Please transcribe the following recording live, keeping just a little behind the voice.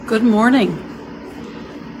Good morning.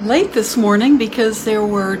 Late this morning because there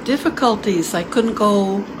were difficulties. I couldn't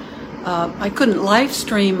live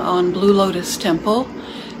stream on Blue Lotus Temple,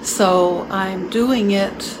 so I'm doing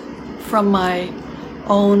it from my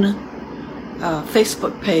own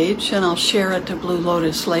Facebook page, and I'll share it to Blue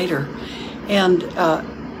Lotus later. And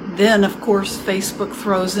then, of course, Facebook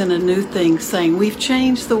throws in a new thing saying, we've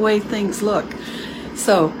changed the way things look.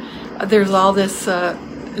 So there's all this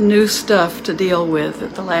new stuff to deal with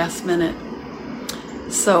at the last minute.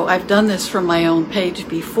 So I've done this from my own page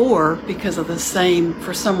before because of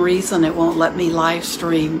for some reason it won't let me live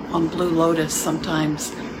stream on Blue Lotus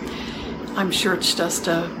sometimes. I'm sure it's just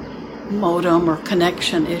a modem or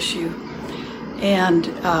connection issue. And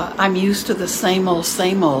I'm used to the same old,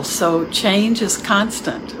 so change is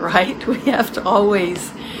constant, right? We have to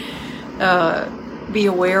always be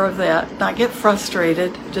aware of that, not get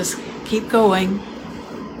frustrated, just keep going.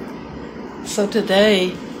 So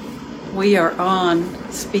today we are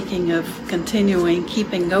on, speaking of continuing,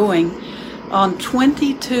 keeping going, on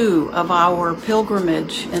 22 of our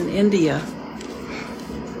pilgrimage in India.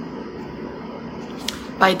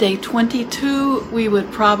 By day 22, we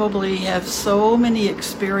would probably have so many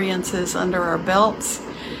experiences under our belts,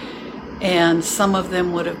 and some of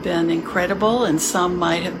them would have been incredible, and some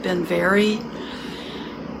might have been very,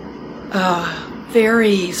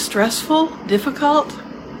 very stressful, difficult,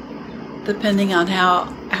 depending on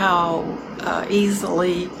how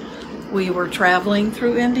easily we were traveling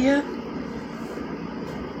through India.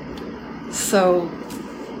 So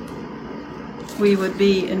we would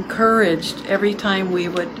be encouraged every time we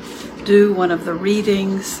would do one of the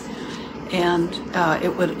readings, and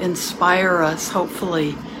it would inspire us,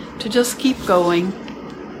 hopefully, to just keep going.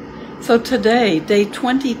 So today, day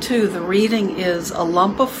 22, the reading is A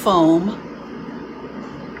Lump of Foam.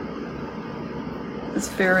 It's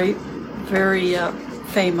very, very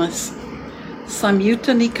famous.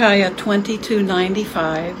 Samyutta Nikaya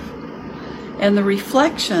 2295. And the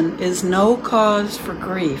reflection is No Cause for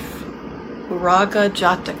Grief. Uraga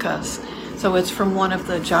Jatakas. So it's from one of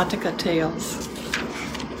the Jataka tales.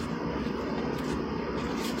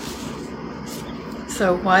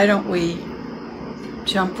 So why don't we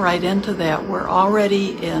jump right into that? We're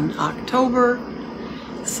already in October,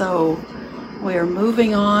 so we're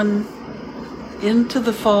moving on into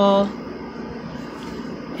the fall,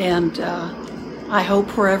 and I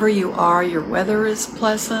hope wherever you are, your weather is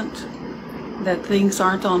pleasant, that things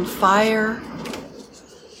aren't on fire,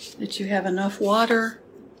 that you have enough water,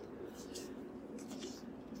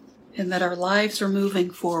 and that our lives are moving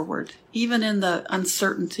forward, even in the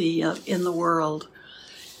uncertainty in the world.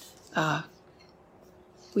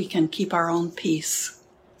 We can keep our own peace.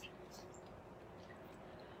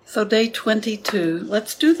 So day 22,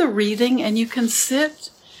 let's do the reading, and you can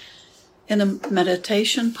sit in a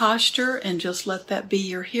meditation posture and just let that be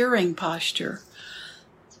your hearing posture.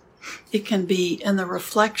 It can be in the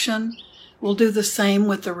reflection. We'll do the same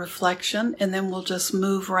with the reflection, and then we'll just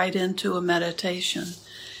move right into a meditation.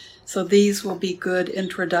 So these will be good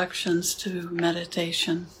introductions to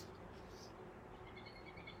meditation.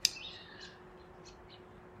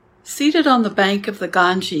 Seated on the bank of the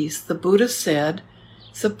Ganges, the Buddha said,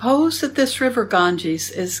 suppose that this river Ganges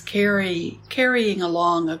is carrying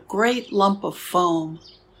along a great lump of foam.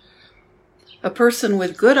 A person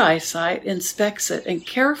with good eyesight inspects it and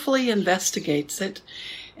carefully investigates it,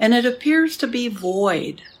 and it appears to be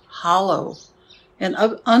void, hollow, and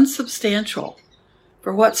unsubstantial.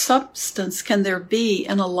 For what substance can there be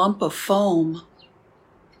in a lump of foam?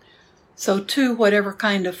 So too, whatever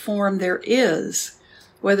kind of form there is,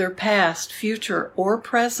 whether past, future, or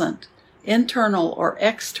present, internal or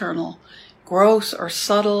external, gross or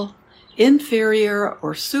subtle, inferior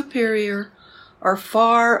or superior, or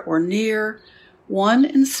far or near, one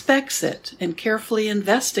inspects it and carefully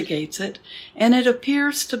investigates it, and it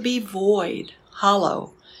appears to be void,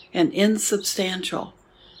 hollow, and insubstantial.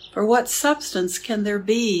 For what substance can there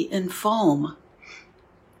be in foam?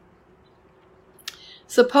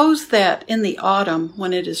 Suppose that in the autumn,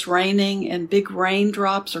 when it is raining and big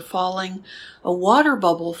raindrops are falling, a water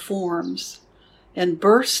bubble forms and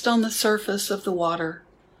bursts on the surface of the water.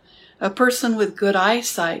 A person with good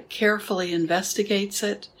eyesight carefully investigates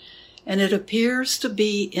it, and it appears to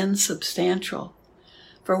be insubstantial.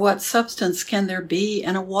 For what substance can there be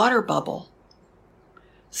in a water bubble?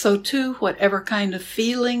 So too, whatever kind of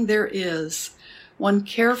feeling there is, one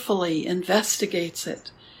carefully investigates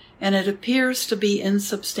it, and it appears to be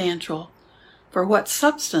insubstantial. For what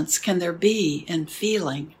substance can there be in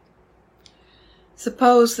feeling?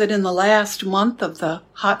 Suppose that in the last month of the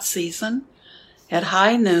hot season, at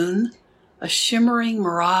high noon, a shimmering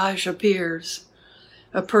mirage appears.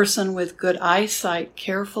 A person with good eyesight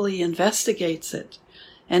carefully investigates it,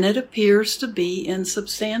 and it appears to be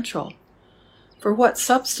insubstantial. For what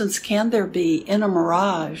substance can there be in a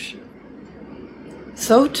mirage?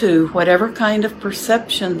 So too, whatever kind of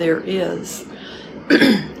perception there is,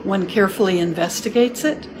 one carefully investigates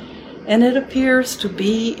it, and it appears to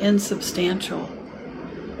be insubstantial.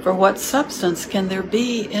 For what substance can there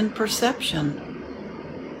be in perception?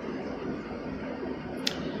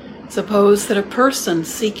 Suppose that a person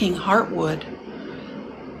seeking heartwood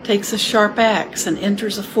takes a sharp axe and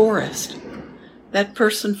enters a forest. That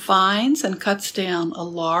person finds and cuts down a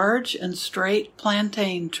large and straight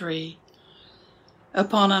plantain tree.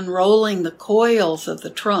 Upon unrolling the coils of the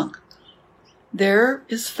trunk, there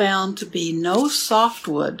is found to be no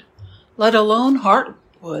softwood, let alone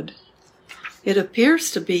heartwood. It appears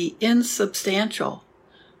to be insubstantial,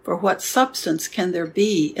 for what substance can there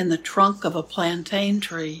be in the trunk of a plantain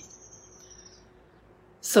tree?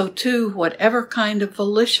 So too, whatever kind of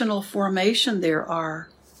volitional formations there are,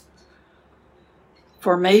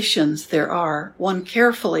 one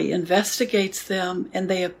carefully investigates them, and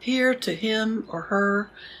they appear to him or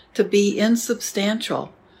her to be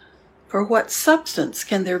insubstantial. For what substance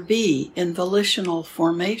can there be in volitional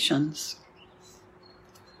formations?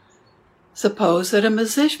 Suppose that a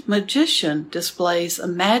magician displays a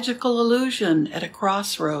magical illusion at a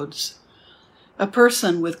crossroads. A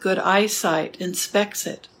person with good eyesight inspects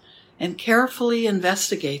it and carefully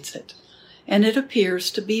investigates it, and it appears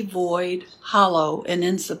to be void, hollow, and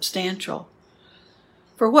insubstantial.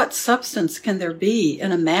 For what substance can there be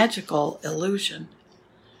in a magical illusion?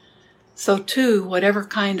 So too, whatever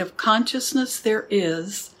kind of consciousness there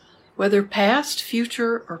is, whether past,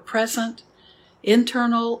 future, or present,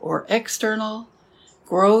 internal or external,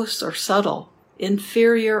 gross or subtle,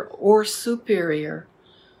 inferior or superior,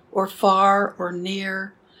 or far or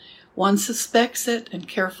near, one suspects it and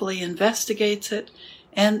carefully investigates it,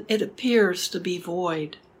 and it appears to be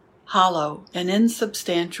void, hollow, and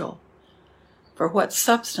insubstantial. For what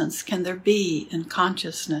substance can there be in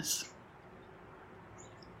consciousness?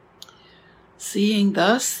 Seeing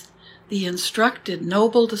thus, the instructed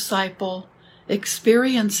noble disciple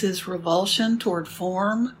experiences revulsion toward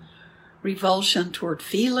form, revulsion toward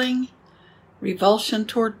feeling, revulsion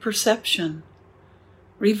toward perception,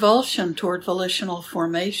 revulsion toward volitional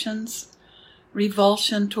formations,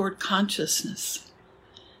 revulsion toward consciousness.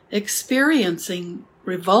 Experiencing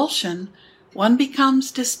revulsion, one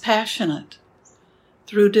becomes dispassionate.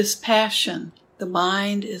 Through dispassion, the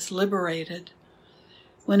mind is liberated.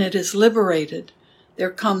 When it is liberated,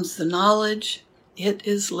 there comes the knowledge it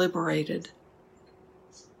is liberated.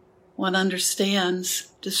 One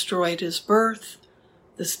understands destroyed is birth,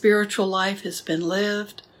 the spiritual life has been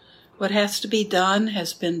lived, what has to be done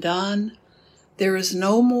has been done. There is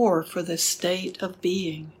no more for this state of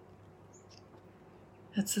being.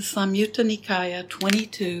 That's the Samyutta Nikaya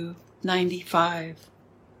 2295.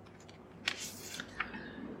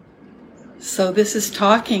 So this is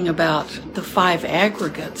talking about the 5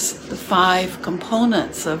 aggregates, the 5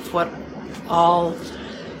 components of what all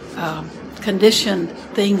conditioned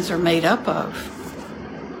things are made up of.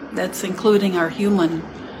 That's including our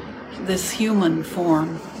this human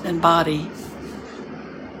form and body.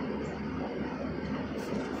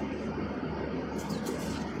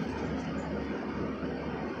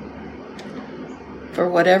 For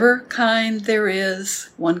whatever kind there is,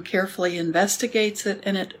 one carefully investigates it,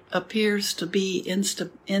 and it appears to be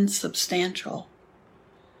insubstantial.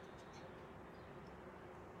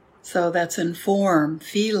 So that's in form,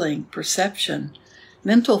 feeling, perception,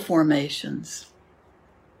 mental formations,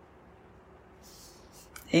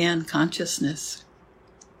 and consciousness.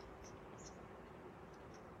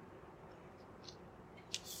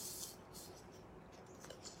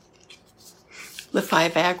 The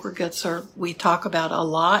 5 aggregates we talk about a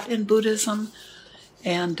lot in Buddhism,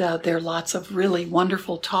 and there are lots of really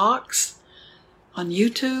wonderful talks on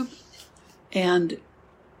YouTube, and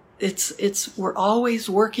we're always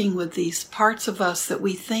working with these parts of us that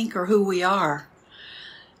we think are who we are,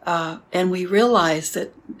 and we realize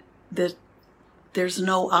that there's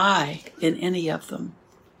no I in any of them.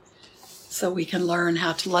 So we can learn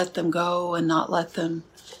how to let them go and not let them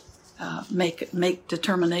make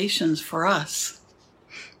determinations for us,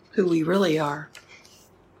 who we really are.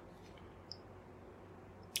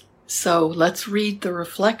 So let's read the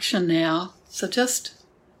reflection now. So just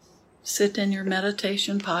sit in your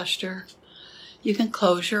meditation posture. You can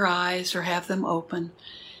close your eyes or have them open.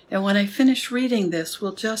 And when I finish reading this,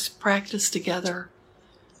 we'll just practice together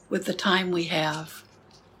with the time we have.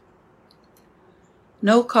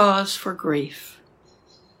 No cause for grief.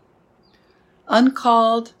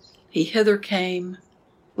 Uncalled, he hither came,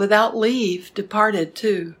 without leave departed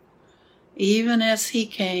too. Even as he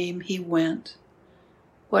came, he went.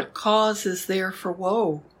 What cause is there for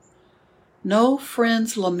woe? No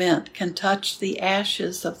friend's lament can touch the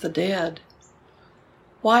ashes of the dead.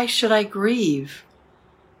 Why should I grieve?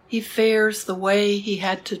 He fares the way he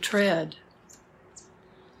had to tread.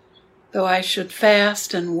 Though I should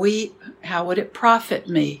fast and weep, how would it profit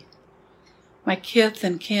me? My kith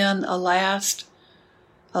and kin, alas,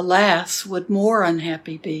 would more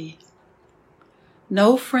unhappy be.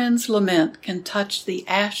 No friend's lament can touch the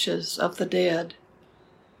ashes of the dead.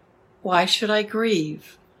 Why should I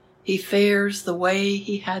grieve? He fares the way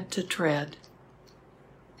he had to tread.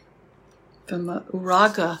 From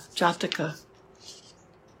Uraga Jataka.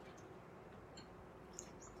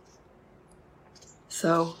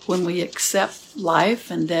 So when we accept life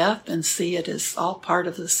and death and see it as all part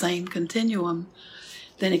of the same continuum,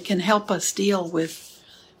 then it can help us deal with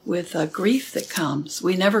grief that comes.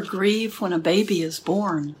 We never grieve when a baby is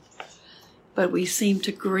born, but we seem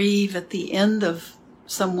to grieve at the end of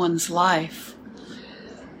someone's life.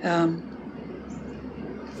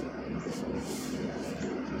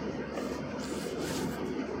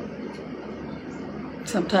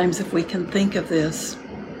 Sometimes if we can think of this,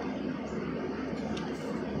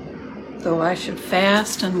 though I should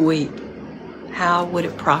fast and weep, how would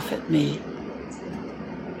it profit me?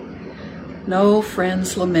 No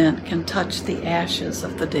friend's lament can touch the ashes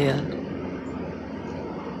of the dead.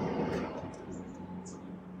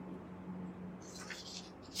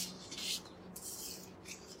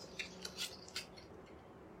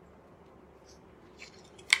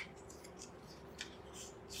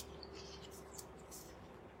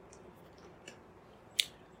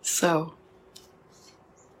 So,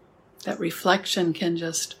 that reflection can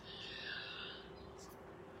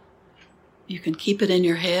you can keep it in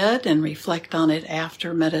your head and reflect on it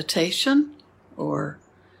after meditation, or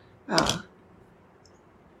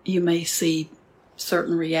you may see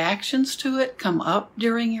certain reactions to it come up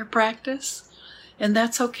during your practice, and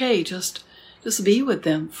that's okay. Just be with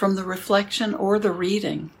them from the reflection or the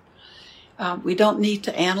reading. We don't need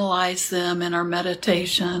to analyze them in our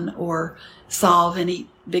meditation or solve any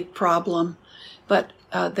big problem, but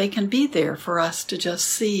they can be there for us to just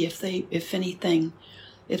see if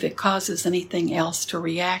it causes anything else to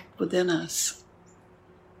react within us.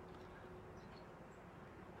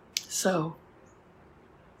 So,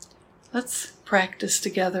 let's practice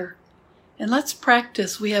together. And let's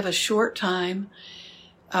practice, we have a short time,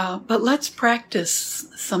 but let's practice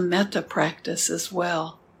some metta practice as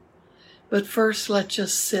well. But first, let's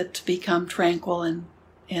just sit to become tranquil and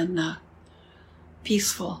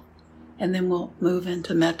peaceful, and then we'll move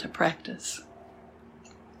into metta practice.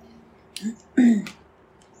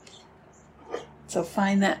 So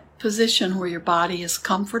find that position where your body is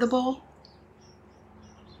comfortable,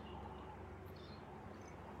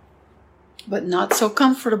 but not so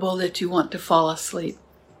comfortable that you want to fall asleep.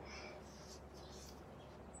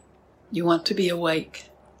 You want to be awake.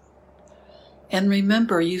 And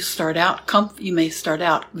remember, you may start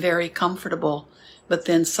out very comfortable, but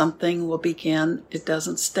then something will begin. It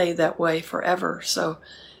doesn't stay that way forever. So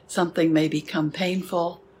something may become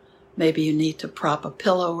painful. Maybe you need to prop a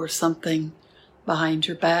pillow or something behind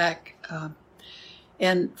your back.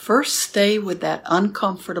 And first stay with that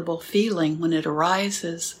uncomfortable feeling when it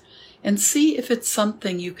arises, and see if it's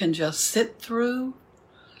something you can just sit through,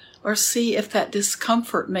 or see if that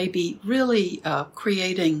discomfort may be really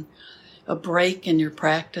creating a break in your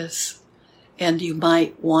practice, and you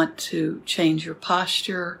might want to change your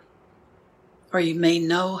posture, or you may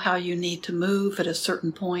know how you need to move at a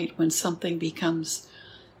certain point when something becomes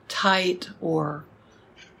tight, or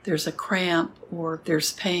there's a cramp, or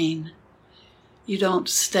there's pain. You don't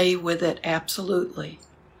stay with it absolutely.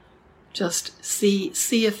 Just see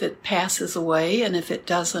if it passes away, and if it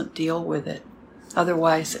doesn't, deal with it.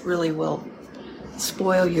 Otherwise, it really will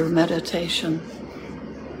spoil your meditation,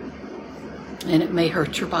 and it may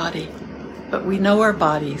hurt your body. But we know our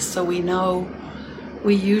bodies, so we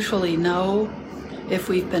usually know, if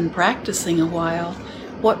we've been practicing a while,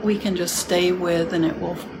 what we can just stay with and it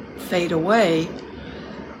will fade away,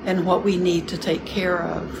 and what we need to take care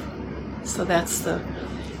of. So that's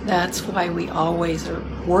why we always are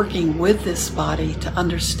working with this body to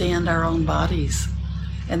understand our own bodies.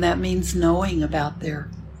 And that means knowing about their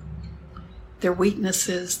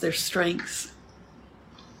weaknesses, their strengths.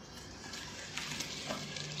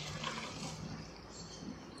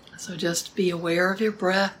 So just be aware of your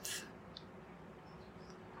breath.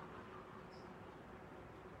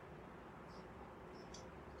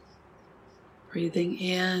 Breathing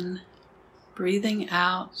in, breathing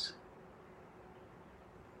out.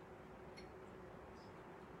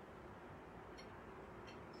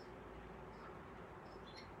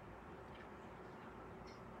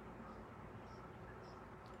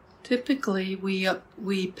 Typically,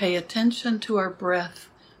 we pay attention to our breath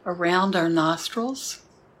around our nostrils,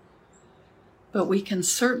 but we can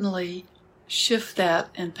certainly shift that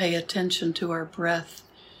and pay attention to our breath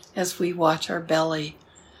as we watch our belly.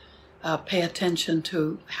 Pay attention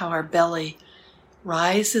to how our belly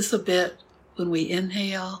rises a bit when we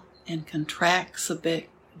inhale and contracts a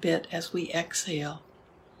bit as we exhale.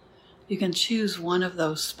 You can choose one of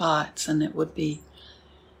those spots and it would be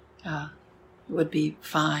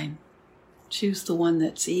fine. Choose the one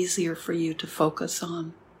that's easier for you to focus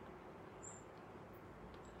on.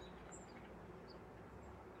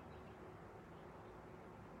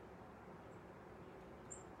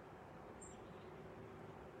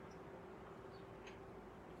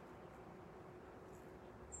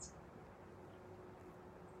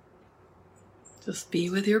 Just be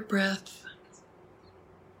with your breath.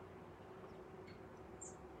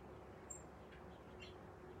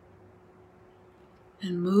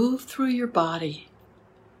 And move through your body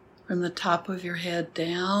from the top of your head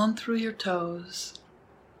down through your toes.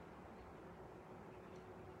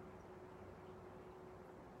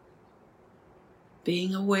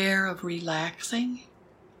 Being aware of relaxing.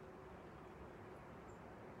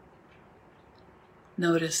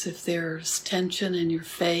 Notice if there's tension in your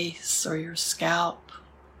face or your scalp,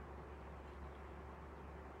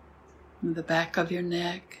 in the back of your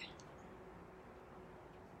neck,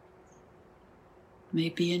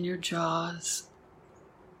 maybe in your jaws.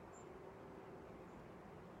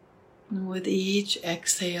 And with each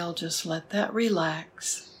exhale, just let that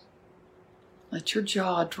relax. Let your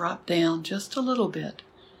jaw drop down just a little bit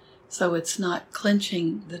so it's not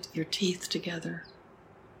clenching your teeth together.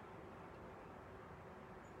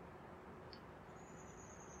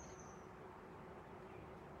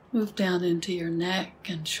 Move down into your neck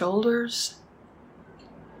and shoulders.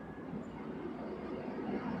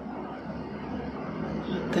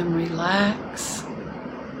 Let them relax.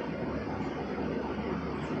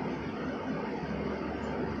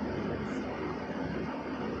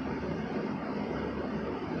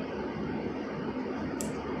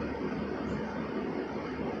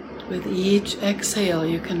 With each exhale,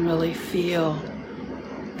 you can really feel,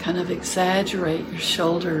 kind of exaggerate your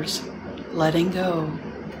shoulders, letting go.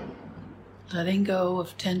 Letting go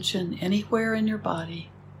of tension anywhere in your body.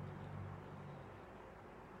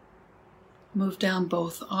 Move down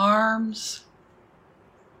both arms.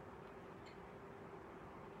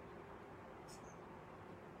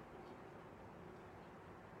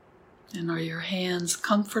 And are your hands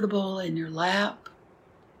comfortable in your lap?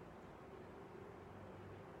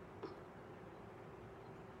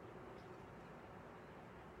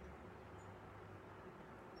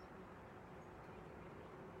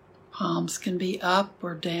 Palms can be up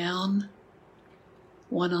or down,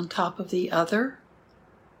 one on top of the other,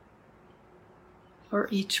 or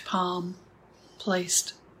each palm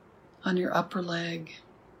placed on your upper leg.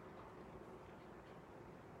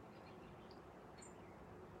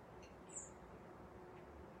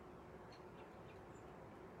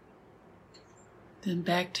 Then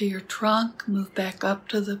back to your trunk, move back up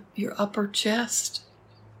to your upper chest.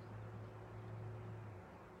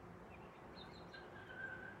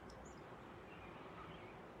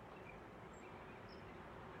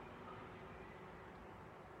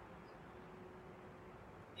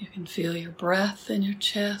 You can feel your breath in your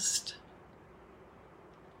chest.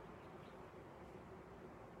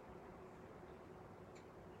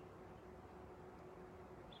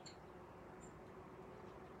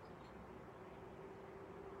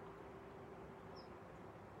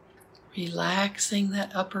 Relaxing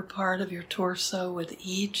that upper part of your torso with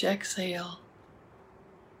each exhale.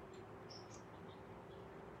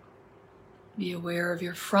 Be aware of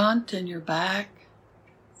your front and your back.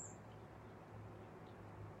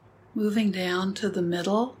 Moving down to the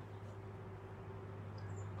middle,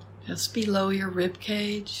 just below your rib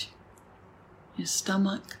cage, your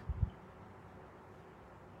stomach.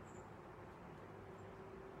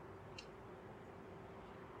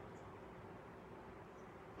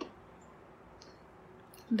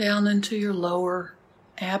 Down into your lower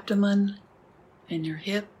abdomen and your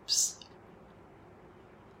hips.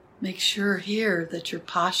 Make sure here that your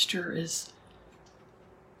posture is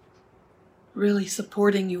really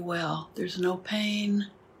supporting you well. There's no pain.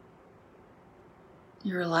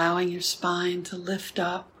 You're allowing your spine to lift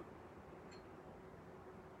up.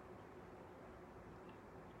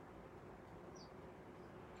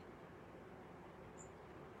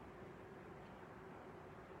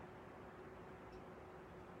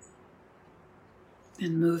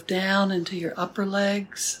 And move down into your upper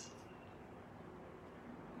legs.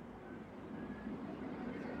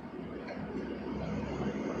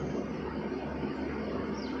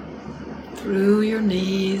 through your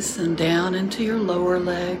knees and down into your lower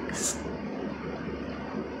legs.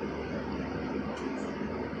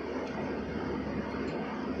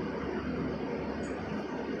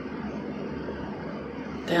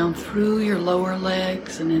 Down through your lower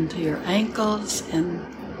legs and into your ankles, and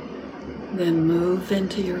then move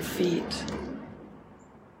into your feet.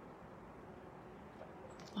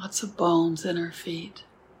 Lots of bones in our feet.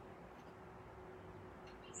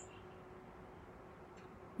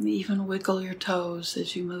 And even wiggle your toes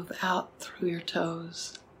as you move out through your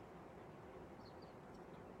toes.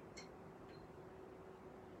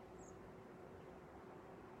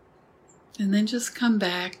 And then just come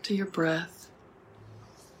back to your breath.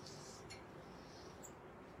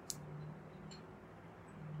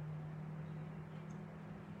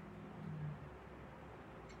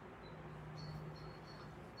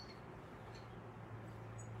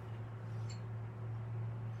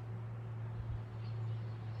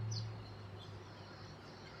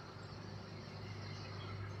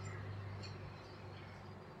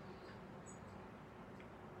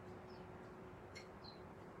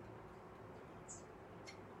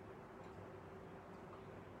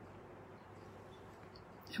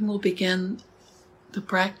 And we'll begin the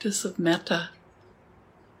practice of metta.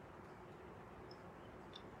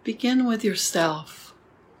 Begin with yourself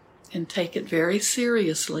and take it very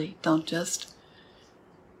seriously. Don't just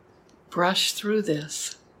brush through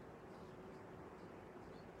this.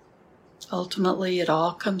 Ultimately, it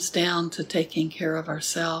all comes down to taking care of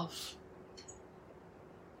ourselves.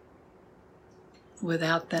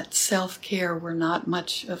 Without that self-care, we're not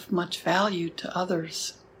of much value to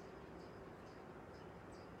others.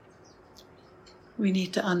 We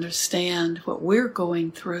need to understand what we're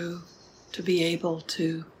going through to be able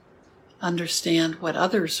to understand what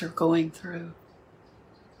others are going through.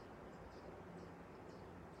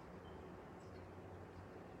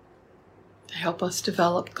 To help us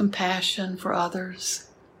develop compassion for others.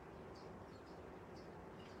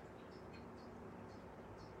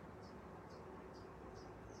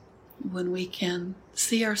 When we can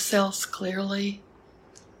see ourselves clearly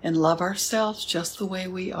and love ourselves just the way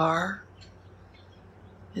we are,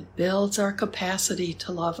 it builds our capacity to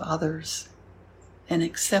love others and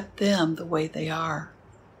accept them the way they are.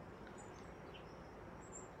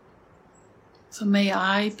 So may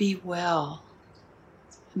I be well.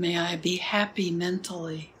 May I be happy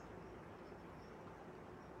mentally.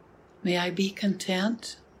 May I be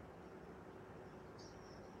content.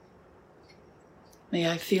 May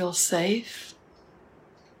I feel safe.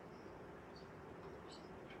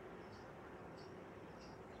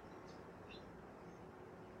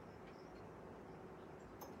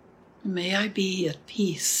 May I be at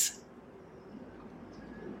peace.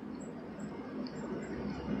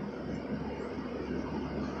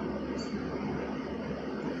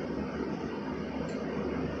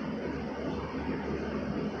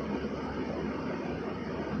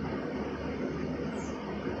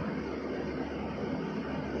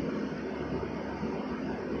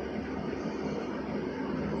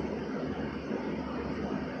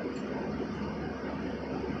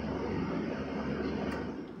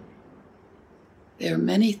 There are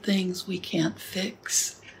many things we can't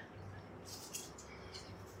fix.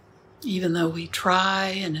 Even though we try,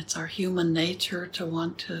 and it's our human nature to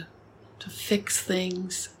want to fix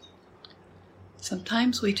things,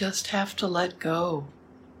 sometimes we just have to let go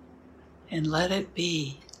and let it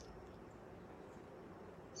be.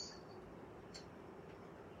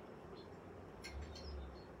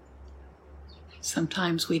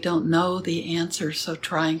 Sometimes we don't know the answer, so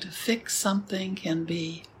trying to fix something can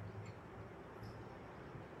be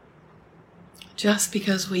just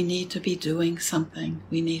because we need to be doing something.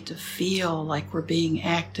 We need to feel like we're being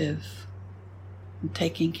active and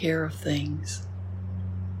taking care of things.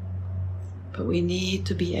 But we need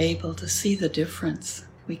to be able to see the difference.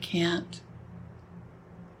 We can't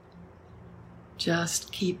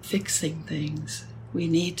just keep fixing things. We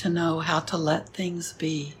need to know how to let things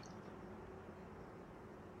be.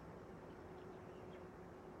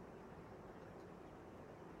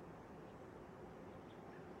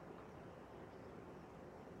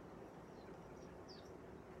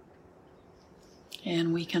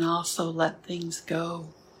 And we can also let things go.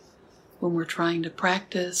 When we're trying to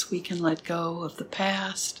practice, we can let go of the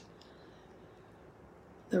past,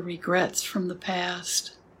 the regrets from the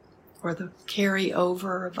past, or the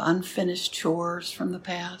carryover of unfinished chores from the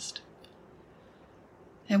past.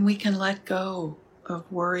 And we can let go of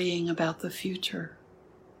worrying about the future.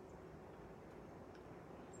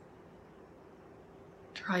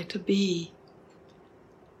 Try to be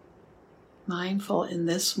mindful in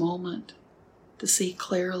this moment, to see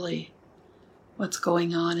clearly what's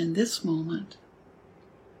going on in this moment.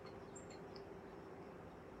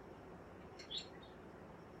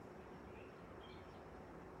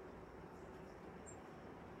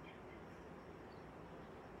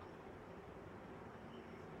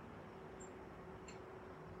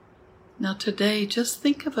 Now today, just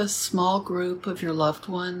think of a small group of your loved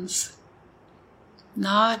ones.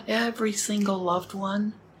 Not every single loved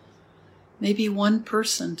one. Maybe one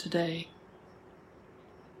person today.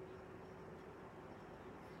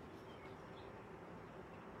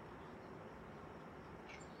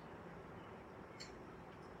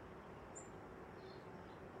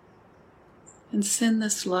 And send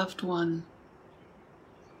this loved one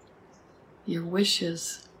your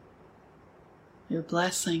wishes, your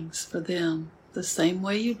blessings for them, the same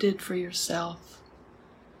way you did for yourself.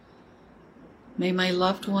 May my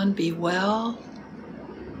loved one be well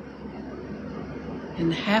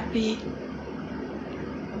and happy.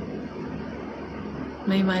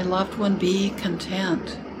 May my loved one be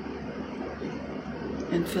content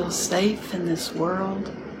and feel safe in this world.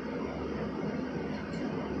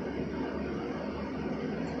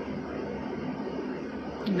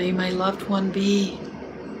 May my loved one be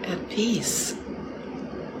at peace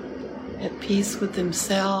with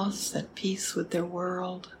themselves, at peace with their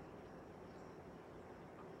world.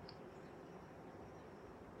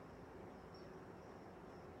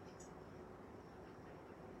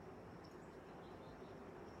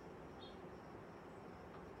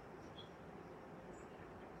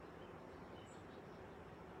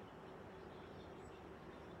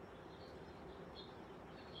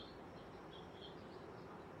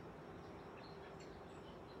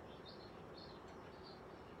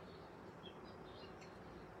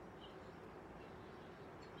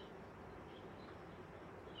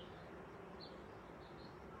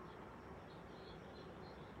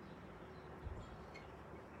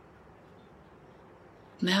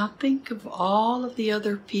 Now think of all of the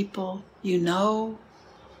other people you know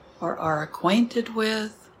or are acquainted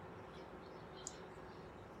with,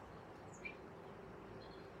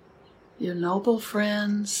 your noble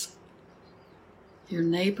friends, your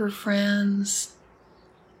neighbor friends,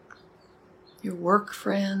 your work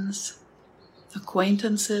friends,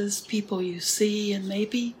 acquaintances, people you see, and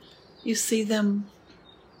maybe you see them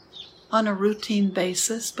on a routine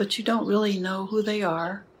basis, but you don't really know who they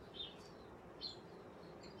are.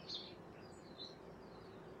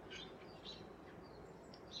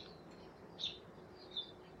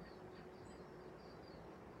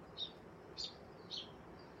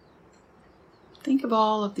 Think of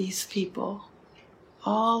all of these people,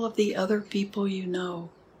 all of the other people you know.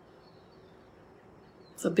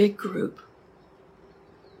 It's a big group.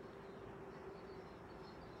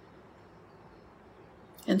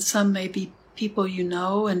 And some may be people you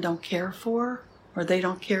know and don't care for, or they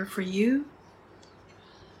don't care for you.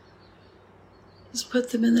 Just put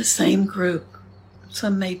them in the same group.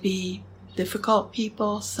 Some may be difficult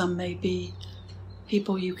people, some may be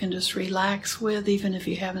people you can just relax with, even if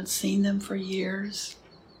you haven't seen them for years.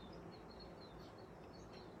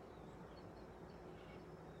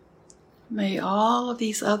 May all of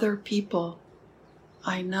these other people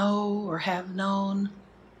I know or have known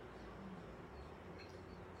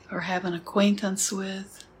or have an acquaintance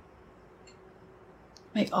with,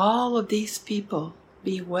 may all of these people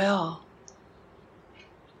be well,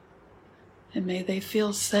 and may they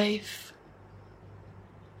feel safe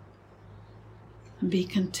and be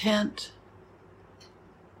content,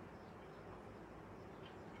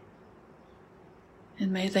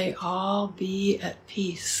 and may they all be at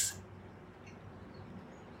peace.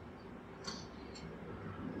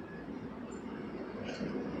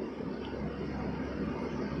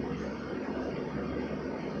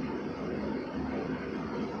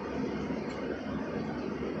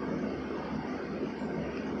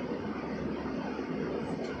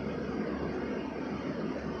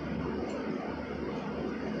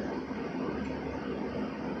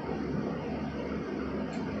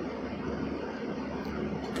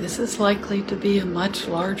 This is likely to be a much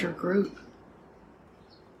larger group.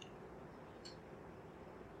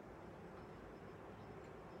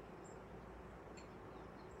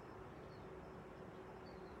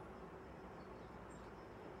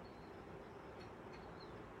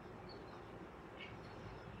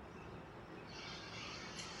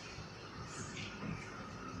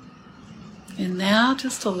 And now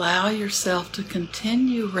just allow yourself to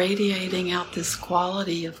continue radiating out this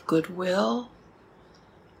quality of goodwill,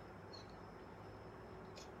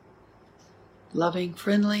 loving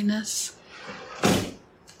friendliness.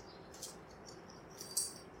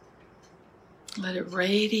 Let it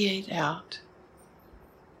radiate out,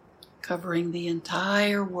 covering the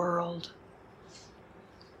entire world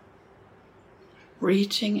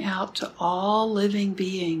reaching out to all living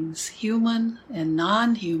beings, human and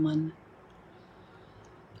non-human,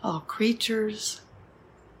 all creatures,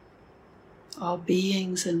 all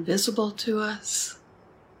beings invisible to us,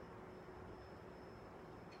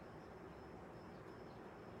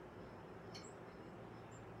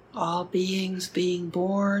 all beings being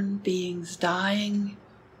born, beings dying,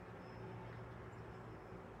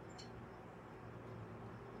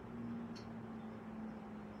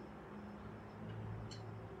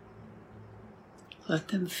 let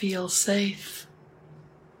them feel safe.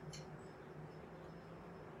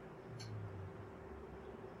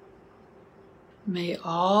 May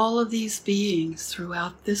all of these beings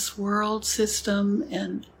throughout this world system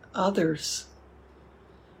and others,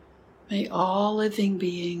 may all living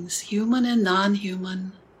beings, human and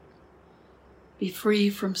non-human, be free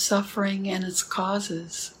from suffering and its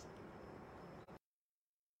causes,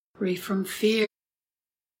 free from fear,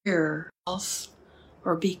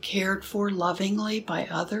 or be cared for lovingly by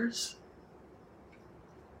others.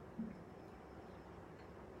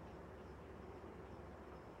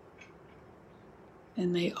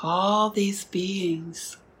 And may all these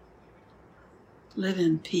beings live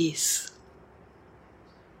in peace.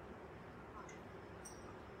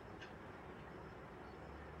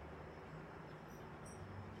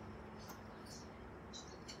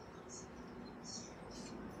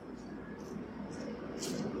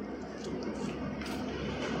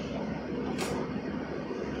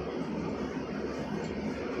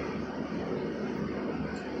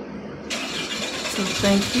 So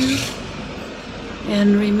thank you.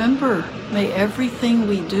 And remember, may everything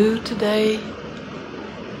we do today,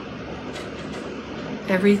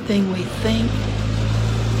 everything we think,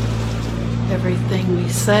 everything we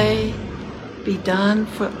say, be done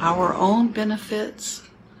for our own benefits,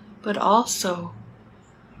 but also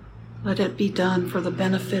let it be done for the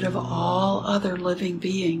benefit of all other living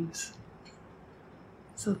beings.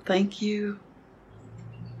 So thank you.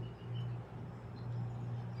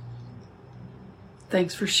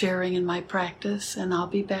 Thanks for sharing in my practice, and I'll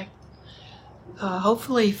be back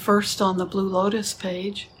hopefully first on the Blue Lotus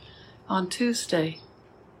page on Tuesday.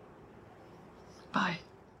 Bye.